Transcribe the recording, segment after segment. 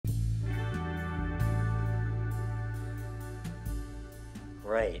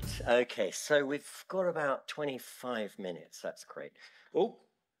Great. Okay, so we've got about 25 minutes. That's great. Oh,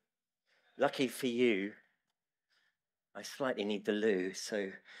 lucky for you, I slightly need the loo,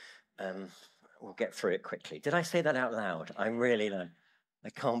 so we'll get through it quickly. Did I say that out loud? I'm really like,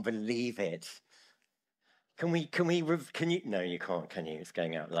 I can't believe it. Can you? No, you can't, can you? It's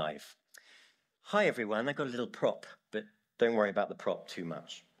going out live. Hi, everyone. I got a little prop, but don't worry about the prop too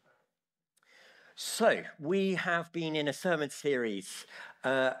much. So, we have been in a sermon series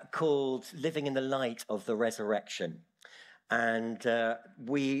called Living in the Light of the Resurrection. And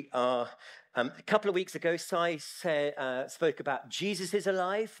we are, a couple of weeks ago, Si spoke about Jesus is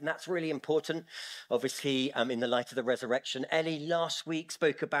alive, and that's really important, obviously, in the light of the resurrection. Ellie last week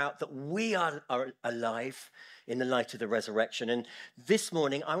spoke about that we are alive in the light of the resurrection. And this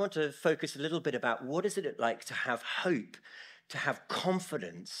morning, I want to focus a little bit about what is it like to have hope, to have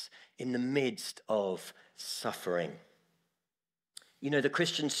confidence in the midst of suffering. You know, the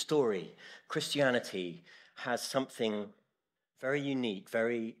Christian story, Christianity, has something very unique,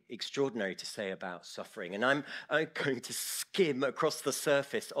 very extraordinary to say about suffering. And I'm going to skim across the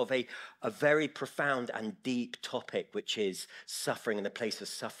surface of a very profound and deep topic, which is suffering and the place of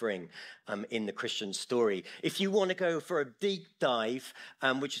suffering in the Christian story. If you want to go for a deep dive,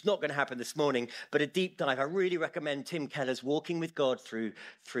 which is not going to happen this morning, but a deep dive, I really recommend Tim Keller's Walking with God through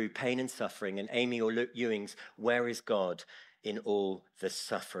Pain and Suffering, and Amy or Luke Ewing's Where is God in All the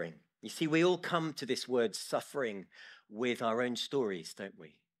Suffering. You see, we all come to this word suffering with our own stories, don't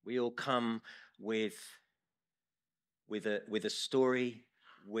we? We all come with a story,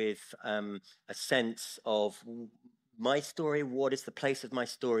 with a sense of my story. What is the place of my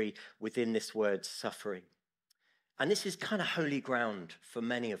story within this word suffering? And this is kind of holy ground for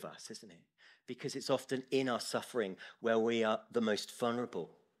many of us, isn't it? Because it's often in our suffering where we are the most vulnerable.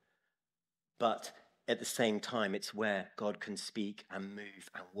 But at the same time, it's where God can speak and move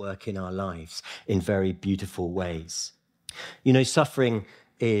and work in our lives in very beautiful ways. You know, suffering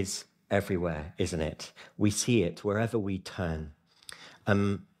is everywhere, isn't it? We see it wherever we turn.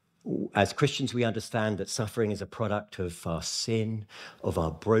 As Christians, we understand that suffering is a product of our sin, of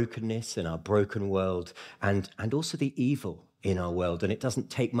our brokenness in our broken world, and also the evil in our world. And it doesn't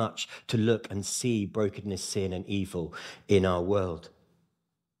take much to look and see brokenness, sin, and evil in our world.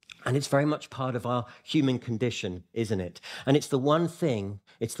 And it's very much part of our human condition, isn't it? And it's the one thing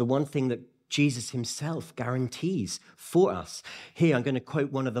that Jesus himself guarantees for us. Here, I'm going to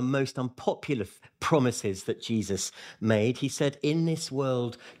quote one of the most unpopular promises that Jesus made. He said, "In this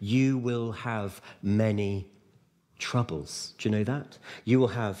world, you will have many troubles." Do you know that? You will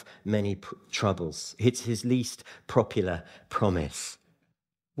have many troubles. It's his least popular promise.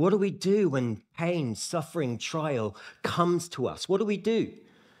 What do we do when pain, suffering, trial comes to us? What do we do?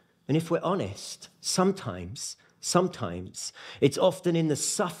 And if we're honest, sometimes it's often in the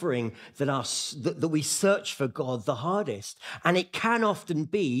suffering that we search for God the hardest. And it can often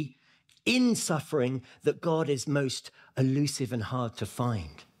be in suffering that God is most elusive and hard to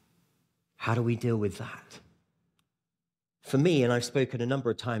find. How do we deal with that? For me, and I've spoken a number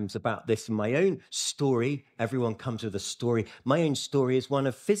of times about this in my own story, everyone comes with a story. My own story is one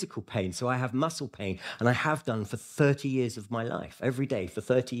of physical pain. So I have muscle pain, and I have done for 30 years of my life. Every day for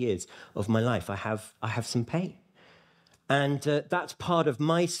 30 years of my life, I have some pain. And that's part of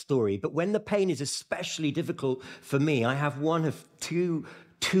my story. But when the pain is especially difficult for me, I have one of two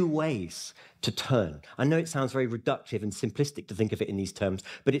ways to turn. I know it sounds very reductive and simplistic to think of it in these terms,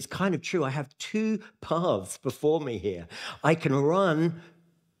 but it's kind of true. I have two paths before me here. I can run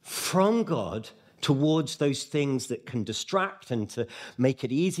from God towards those things that can distract and to make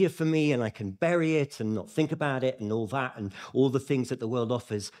it easier for me, and I can bury it and not think about it and all that, and all the things that the world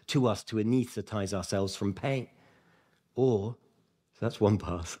offers to us to anesthetize ourselves from pain. Or, so that's one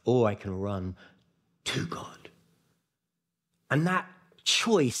path, or I can run to God. And that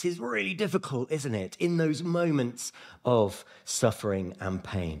choice is really difficult, isn't it? In those moments of suffering and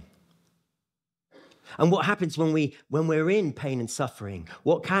pain. And what happens when we're in pain and suffering,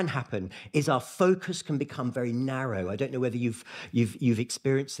 what can happen is our focus can become very narrow. I don't know whether you've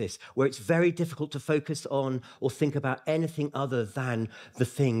experienced this, where it's very difficult to focus on or think about anything other than the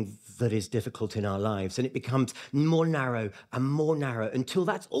thing that is difficult in our lives. And it becomes more narrow and more narrow until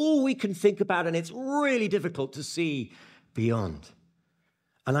that's all we can think about, and it's really difficult to see beyond.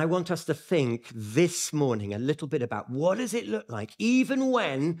 And I want us to think this morning a little bit about what does it look like, even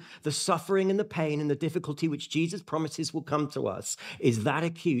when the suffering and the pain and the difficulty which Jesus promises will come to us is that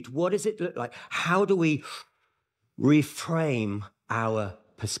acute. What does it look like? How do we reframe our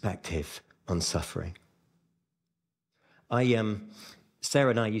perspective on suffering?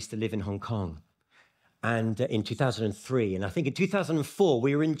 Sarah and I used to live in Hong Kong. and in 2003. And I think in 2004,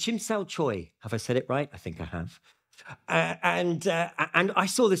 we were in Chim Sao Choi. Have I said it right? I think I have. And I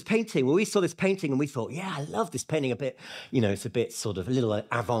saw this painting. Well, we saw this painting and we thought, yeah, I love this painting a bit. It's a bit sort of a little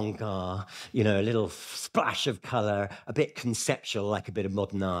avant-garde, a little splash of color, a bit conceptual, like a bit of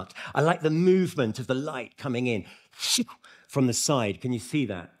modern art. I like the movement of the light coming in from the side. Can you see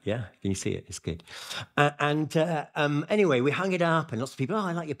that? Yeah, can you see it? It's good. Anyway, we hung it up and lots of people,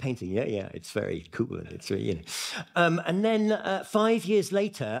 I like your painting. Yeah, it's very cool. It's very, and then 5 years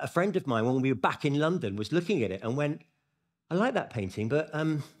later, a friend of mine, when we were back in London, was looking at it and went, I like that painting, but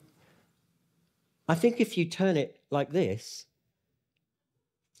I think if you turn it like this,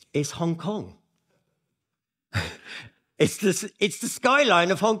 it's Hong Kong. It's the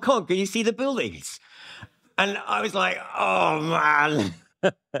skyline of Hong Kong. Can you see the buildings? And I was like, oh, man.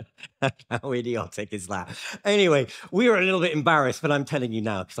 How idiotic is that? Anyway, we were a little bit embarrassed, but I'm telling you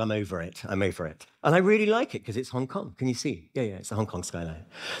now because I'm over it. I'm over it. And I really like it because it's Hong Kong. Can you see? Yeah, it's the Hong Kong skyline.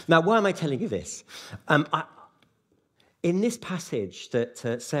 Now, why am I telling you this? In this passage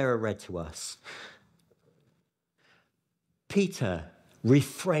that Sarah read to us, Peter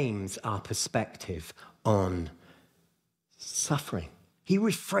reframes our perspective on suffering. He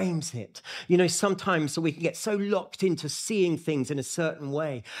reframes it. Sometimes we can get so locked into seeing things in a certain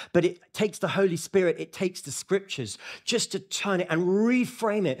way, but it takes the Holy Spirit, it takes the scriptures just to turn it and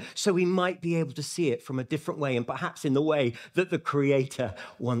reframe it so we might be able to see it from a different way and perhaps in the way that the Creator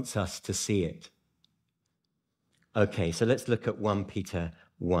wants us to see it. Okay, so let's look at 1 Peter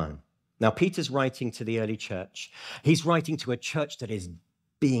 1. Now, Peter's writing to the early church. He's writing to a church that is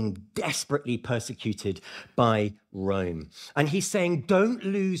being desperately persecuted by Rome. And he's saying, don't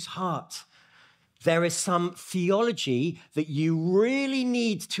lose heart. There is some theology that you really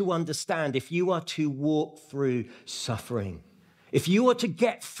need to understand if you are to walk through suffering. If you are to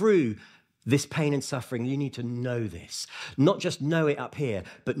get through this pain and suffering, you need to know this. Not just know it up here,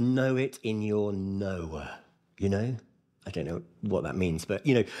 but know it in your knower. I don't know what that means, but,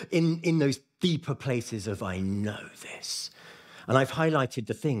 in those deeper places of I know this. And I've highlighted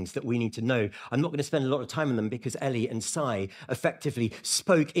the things that we need to know. I'm not going to spend a lot of time on them because Ellie and Sai effectively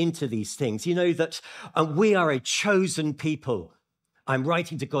spoke into these things. That we are a chosen people. I'm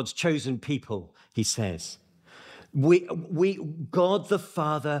writing to God's chosen people, he says. God the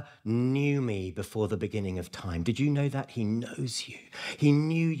Father knew me before the beginning of time. Did you know that? He knows you. He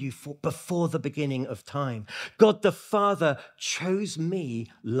knew you before the beginning of time. God the Father chose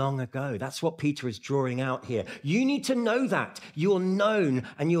me long ago. That's what Peter is drawing out here. You need to know that. You're known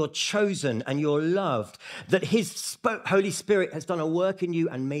and you're chosen and you're loved. That his Holy Spirit has done a work in you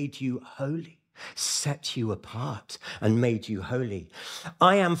and made you holy. Set you apart and made you holy.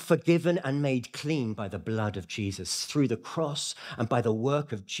 I am forgiven and made clean by the blood of Jesus. Through the cross and by the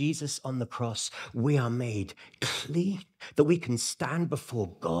work of Jesus on the cross, we are made clean, that we can stand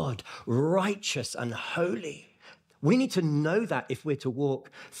before God, righteous and holy. We need to know that if we're to walk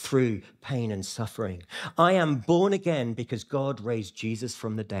through pain and suffering. I am born again because God raised Jesus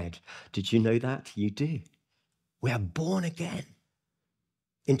from the dead. Did you know that? You do. We are born again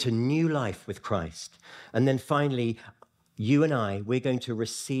into new life with Christ. And then finally, you and I, we're going to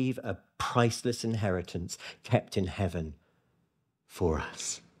receive a priceless inheritance kept in heaven for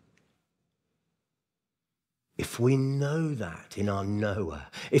us. If we know that in our knower,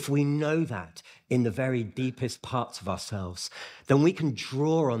 if we know that in the very deepest parts of ourselves, then we can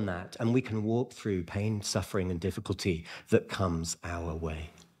draw on that and we can walk through pain, suffering, and difficulty that comes our way.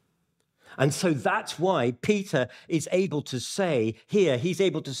 And so that's why Peter is able to say here, he's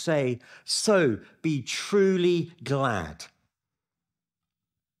able to say, so be truly glad.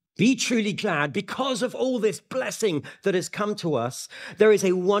 Be truly glad because of all this blessing that has come to us. There is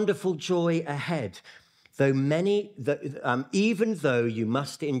a wonderful joy ahead. Even though you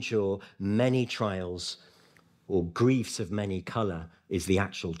must endure many trials, or griefs of many color is the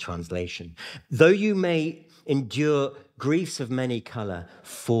actual translation. Though you may endure griefs of many color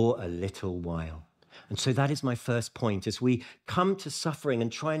for a little while. And so that is my first point. As we come to suffering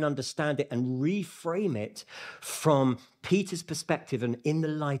and try and understand it and reframe it from Peter's perspective and in the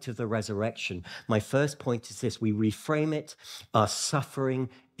light of the resurrection, my first point is this: we reframe it. Our suffering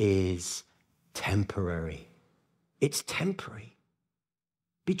is temporary. It's temporary.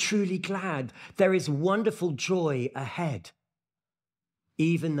 Be truly glad. There is wonderful joy ahead,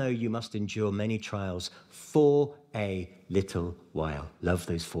 even though you must endure many trials for a little while. Love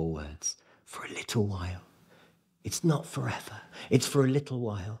those 4 words. For a little while. It's not forever. It's for a little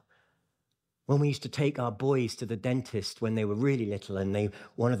while. When we used to take our boys to the dentist when they were really little and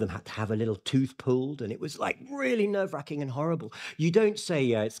one of them had to have a little tooth pulled and it was like really nerve-wracking and horrible. You don't say,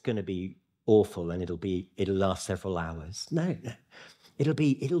 yeah, it's going to be awful and it'll last several hours. No. It'll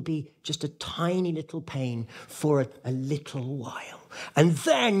be just a tiny little pain for a little while. And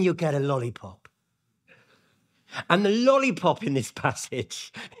then you get a lollipop. And the lollipop in this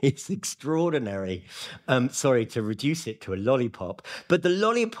passage is extraordinary. Sorry to reduce it to a lollipop, but the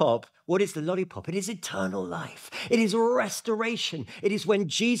lollipop, what is the lollipop? It is eternal life. It is restoration. It is when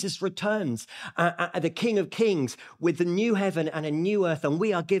Jesus returns, the King of Kings, with the new heaven and a new earth, and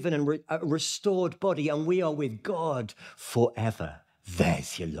we are given a restored body, and we are with God forever.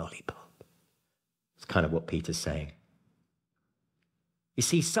 There's your lollipop. It's kind of what Peter's saying. You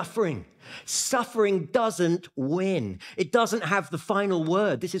see, suffering doesn't win. It doesn't have the final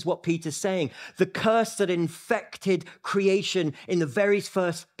word. This is what Peter's saying. The curse that infected creation in the very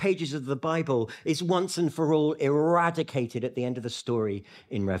first pages of the Bible is once and for all eradicated at the end of the story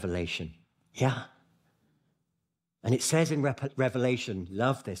in Revelation. Yeah. And it says in Revelation,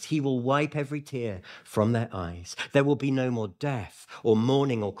 love this, he will wipe every tear from their eyes. There will be no more death or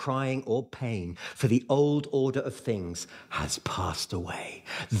mourning or crying or pain, for the old order of things has passed away.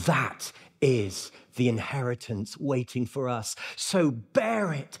 That is the inheritance waiting for us. So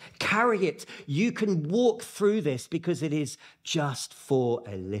bear it, carry it. You can walk through this because it is just for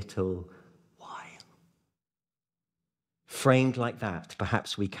a little while. Framed like that,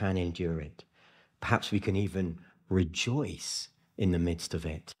 perhaps we can endure it. Perhaps we can even rejoice in the midst of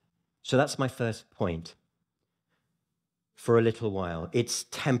it. So that's my first point. For a little while, it's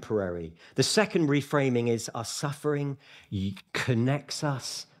temporary. The second reframing is our suffering connects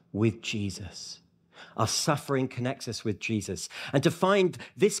us with Jesus. Our suffering connects us with Jesus. And to find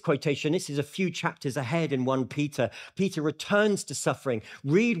this quotation, this is a few chapters ahead in 1 Peter. Peter returns to suffering.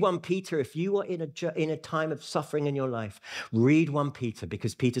 Read 1 Peter if you are in a time of suffering in your life. Read 1 Peter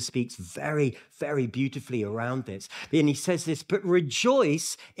because Peter speaks very, very beautifully around this. And he says this, but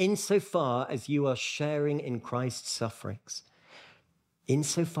rejoice insofar as you are sharing in Christ's sufferings.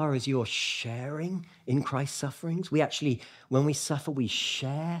 Insofar as you are sharing in Christ's sufferings, we actually, when we suffer, we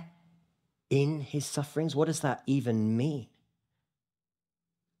share in his sufferings. What does that even mean?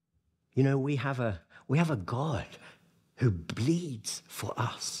 You know, we have a God who bleeds for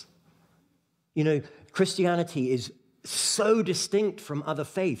us. You know, Christianity is so distinct from other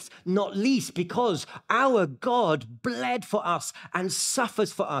faiths, not least because our God bled for us and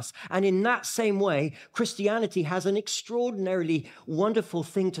suffers for us. And in that same way, Christianity has an extraordinarily wonderful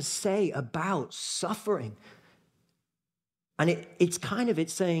thing to say about suffering. And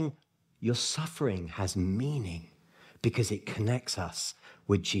it's saying, your suffering has meaning because it connects us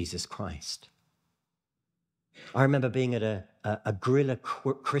with Jesus Christ. I remember being at a guerrilla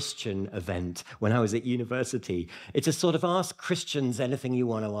Christian event when I was at university. It's a sort of ask Christians anything you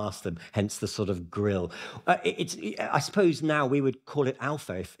want to ask them, hence the sort of grill. I suppose now we would call it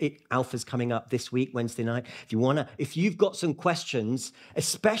Alpha. Alpha's coming up this week, Wednesday night. If you've got some questions,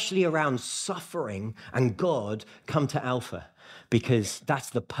 especially around suffering and God, come to Alpha, because that's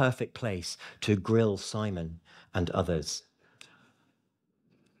the perfect place to grill Simon and others.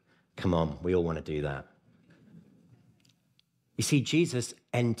 Come on, we all want to do that. You see, Jesus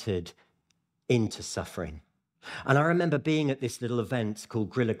entered into suffering. And I remember being at this little event called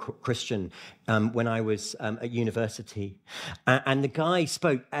Guerrilla Christian when I was at university. And the guy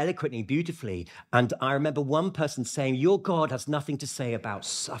spoke eloquently, beautifully. And I remember one person saying, your God has nothing to say about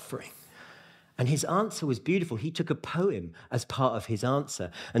suffering. And his answer was beautiful. He took a poem as part of his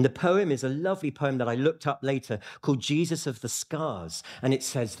answer. And the poem is a lovely poem that I looked up later called Jesus of the Scars. And it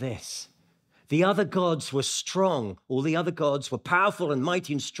says this: the other gods were strong. All the other gods were powerful and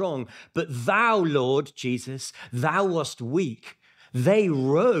mighty and strong. But thou, Lord Jesus, thou wast weak. They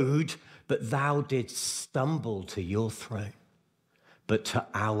rode, but thou didst stumble to your throne. But to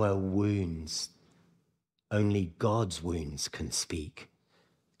our wounds, only God's wounds can speak.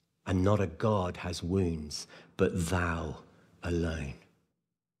 And not a God has wounds, but thou alone.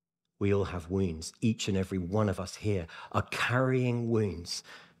 We all have wounds. Each and every one of us here are carrying wounds.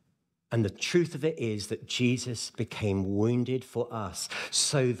 And the truth of it is that Jesus became wounded for us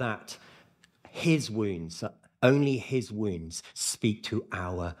so that his wounds, only his wounds, speak to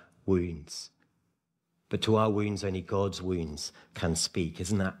our wounds. But to our wounds, only God's wounds can speak.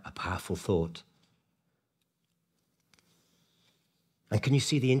 Isn't that a powerful thought? And can you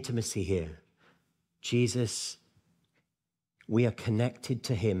see the intimacy here? Jesus, we are connected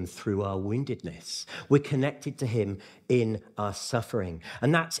to him through our woundedness. We're connected to him in our suffering.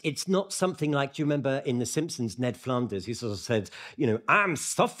 And it's not something like, do you remember in The Simpsons, Ned Flanders, he sort of said, I'm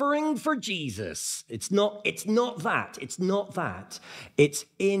suffering for Jesus. It's not that. It's not that. It's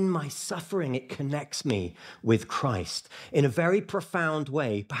in my suffering, it connects me with Christ in a very profound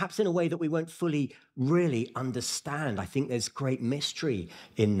way, perhaps in a way that we won't fully really understand. I think there's great mystery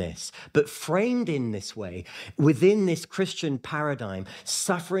in this. But framed in this way, within this Christian paradigm,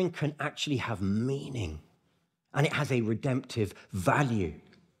 suffering can actually have meaning. And it has a redemptive value.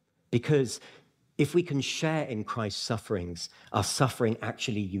 Because if we can share in Christ's sufferings, our suffering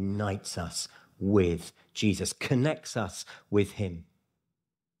actually unites us with Jesus, connects us with him.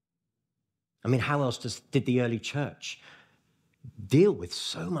 I mean, how else did the early church deal with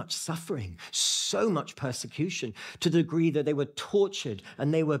so much suffering, so much persecution, to the degree that they were tortured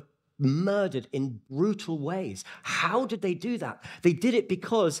and they were murdered in brutal ways? How did they do that? They did it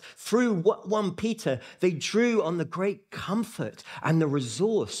because through 1 Peter, they drew on the great comfort and the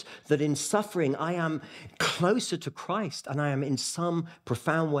resource that in suffering, I am closer to Christ and I am in some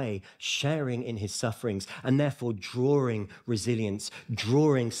profound way sharing in his sufferings and therefore drawing resilience,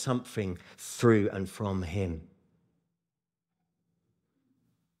 drawing something through and from him.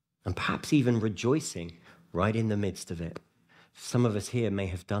 And perhaps even rejoicing right in the midst of it. Some of us here may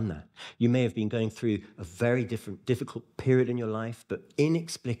have done that. You may have been going through a very difficult period in your life, but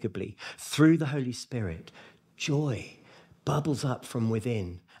inexplicably, through the Holy Spirit, joy bubbles up from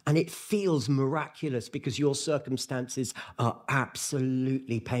within. And it feels miraculous because your circumstances are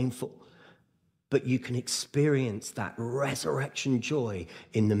absolutely painful. But you can experience that resurrection joy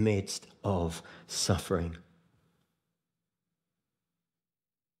in the midst of suffering.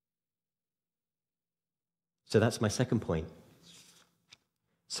 So that's my second point.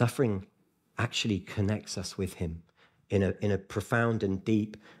 Suffering actually connects us with him in a profound and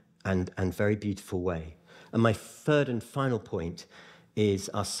deep and very beautiful way. And my third and final point is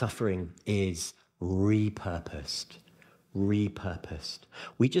our suffering is repurposed. Repurposed.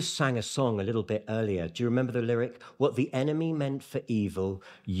 We just sang a song a little bit earlier. Do you remember the lyric? What the enemy meant for evil,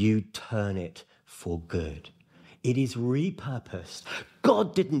 you turn it for good. It is repurposed.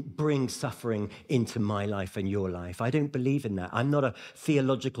 God didn't bring suffering into my life and your life. I don't believe in that. I'm not a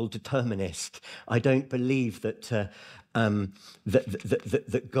theological determinist. I don't believe that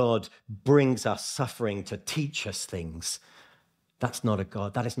that God brings us suffering to teach us things. That's not a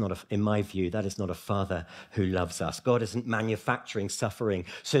God. That is not, in my view, that is not a father who loves us. God isn't manufacturing suffering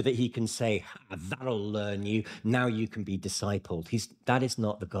so that he can say, that'll learn you. Now you can be discipled. That is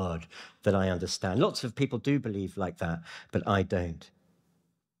not the God that I understand. Lots of people do believe like that, but I don't.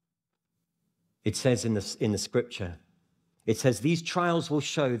 It says in the scripture, it says, these trials will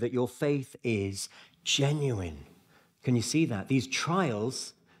show that your faith is genuine. Can you see that? These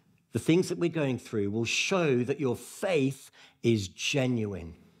trials, the things that we're going through, will show that your faith is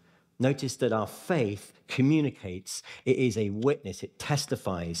genuine. Notice that our faith communicates. It is a witness. It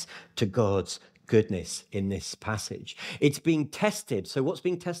testifies to God's goodness in this passage. It's being tested. So what's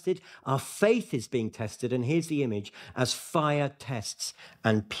being tested? Our faith is being tested. And here's the image: as fire tests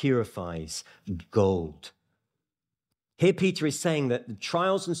and purifies gold. Here Peter is saying that the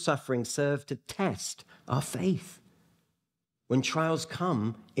trials and suffering serve to test our faith. When trials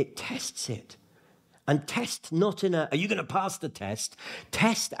come, it tests it. And test not in are you going to pass the test?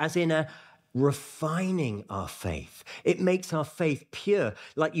 Test as in a refining our faith. It makes our faith pure,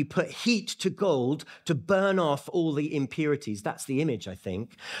 like you put heat to gold to burn off all the impurities. That's the image, I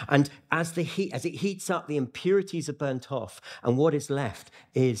think. And as it heats up, the impurities are burnt off, and what is left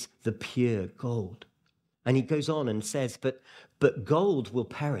is the pure gold. And he goes on and says, but gold will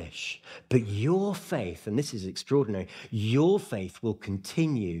perish, but your faith, and this is extraordinary, your faith will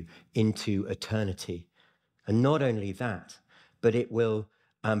continue into eternity. And not only that, but it will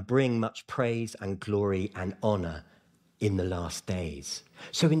bring much praise and glory and honor in the last days.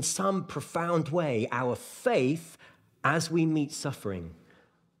 So in some profound way, our faith, as we meet suffering,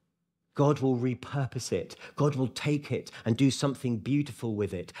 God will repurpose it. God will take it and do something beautiful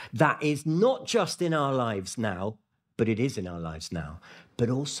with it. That is not just in our lives now, but it is in our lives now, but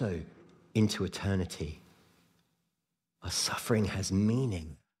also into eternity. Our suffering has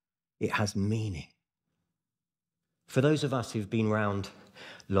meaning. It has meaning. For those of us who've been around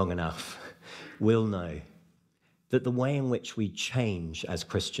long enough, will know that the way in which we change as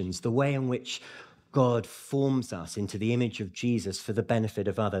Christians, the way in which God forms us into the image of Jesus for the benefit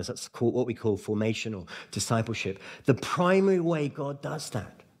of others, that's what we call formation or discipleship. The primary way God does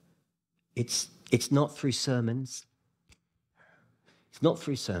that, it's not through sermons. It's not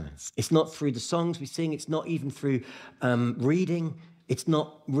through sermons. It's not through the songs we sing. It's not even through reading. It's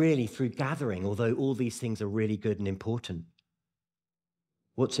not really through gathering, although all these things are really good and important.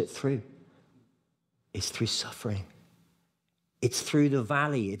 What's it through? It's through suffering. It's through the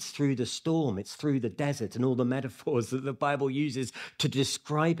valley, it's through the storm, it's through the desert and all the metaphors that the Bible uses to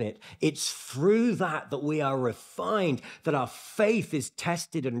describe it. It's through that we are refined, that our faith is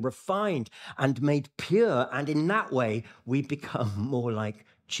tested and refined and made pure. And in that way, we become more like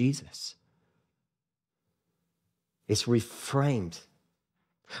Jesus. It's reframed.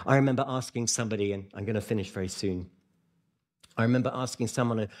 I remember asking somebody, and I'm going to finish very soon. I remember asking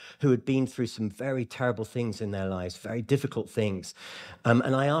someone who had been through some very terrible things in their lives, very difficult things.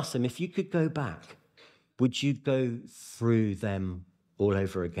 And I asked them, if you could go back, would you go through them all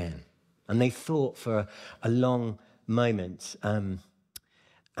over again? And they thought for a long moment. And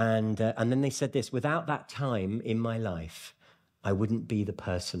then they said this, without that time in my life, I wouldn't be the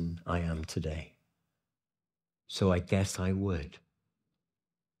person I am today. So I guess I would.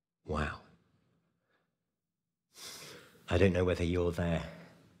 Wow. I don't know whether you're there.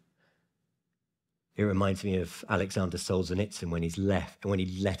 It reminds me of Alexander Solzhenitsyn when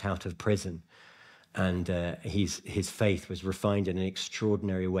he let out of prison, and his faith was refined in an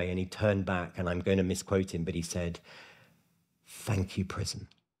extraordinary way, and he turned back, and I'm going to misquote him, but he said, "Thank you, prison.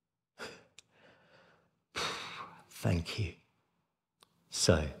 Thank you."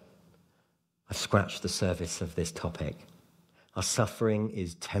 So, I've scratched the surface of this topic. Our suffering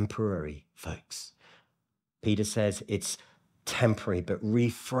is temporary, folks. Peter says it's temporary, but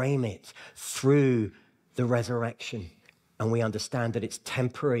reframe it through the resurrection. And we understand that it's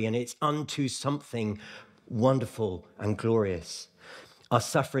temporary and it's unto something wonderful and glorious. Our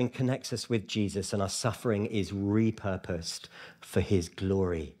suffering connects us with Jesus, and our suffering is repurposed for his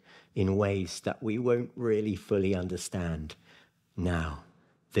glory in ways that we won't really fully understand now,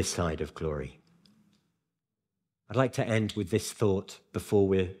 this side of glory. I'd like to end with this thought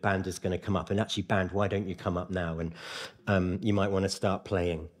before band is going to come up. And actually, band, why don't you come up now? And you might want to start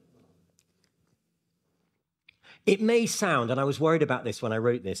playing. It may sound, and I was worried about this when I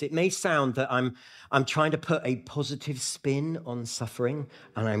wrote this, it may sound that I'm trying to put a positive spin on suffering,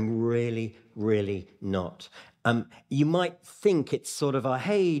 and I'm really, really not. You might think it's sort of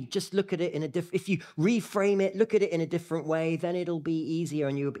hey, just look at it in a different, if you reframe it, look at it in a different way, then it'll be easier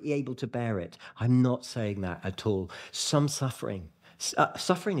and you'll be able to bear it. I'm not saying that at all. Some suffering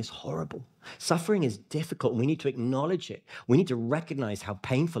is horrible. Suffering is difficult, and we need to acknowledge it. We need to recognize how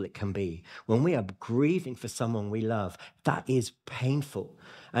painful it can be. When we are grieving for someone we love, that is painful.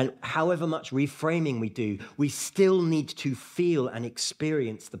 And however much reframing we do, we still need to feel and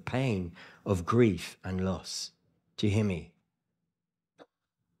experience the pain of grief and loss. Do you hear me?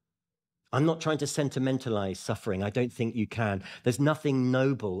 I'm not trying to sentimentalize suffering. I don't think you can. There's nothing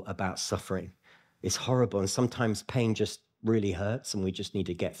noble about suffering. It's horrible, and sometimes pain just really hurts and we just need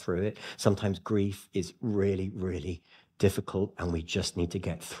to get through it. Sometimes grief is really, really difficult and we just need to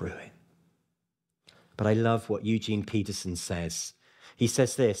get through it. But I love what Eugene Peterson says. He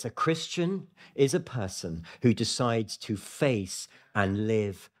says this: a Christian is a person who decides to face and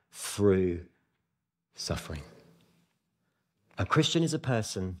live through suffering. A Christian is a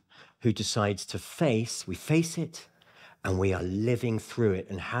person who decides to we face it, and we are living through it.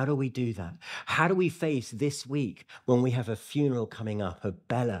 And how do we do that? How do we face this week when we have a funeral coming up of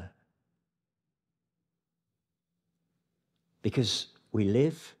Bella? Because we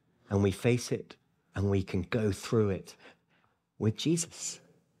live and we face it and we can go through it with Jesus.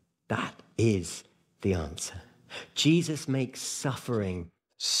 That is the answer. Jesus makes suffering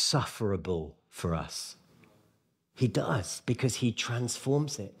sufferable for us. He does, because he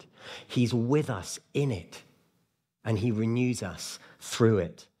transforms it. He's with us in it, and he renews us through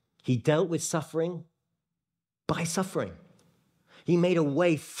it. He dealt with suffering by suffering. He made a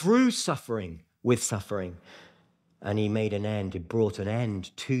way through suffering with suffering, and he brought an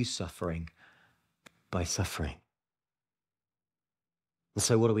end to suffering by suffering. And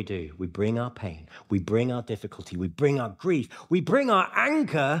so what do? We bring our pain, we bring our difficulty, we bring our grief, we bring our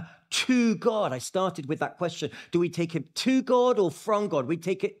anger to God. I started with that question. Do we take it to God or from God? We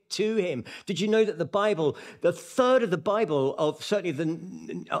take it to him. Did you know that the Bible, the third of the Bible, of certainly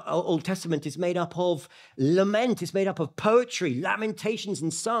the Old Testament, is made up of lament, is made up of poetry, lamentations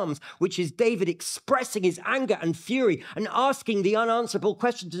and psalms, which is David expressing his anger and fury and asking the unanswerable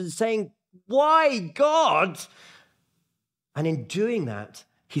questions and saying, why, God? And in doing that,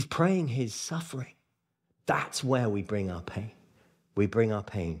 he's praying his suffering. That's where we bring our pain. We bring our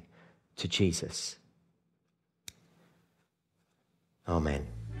pain to Jesus. Amen.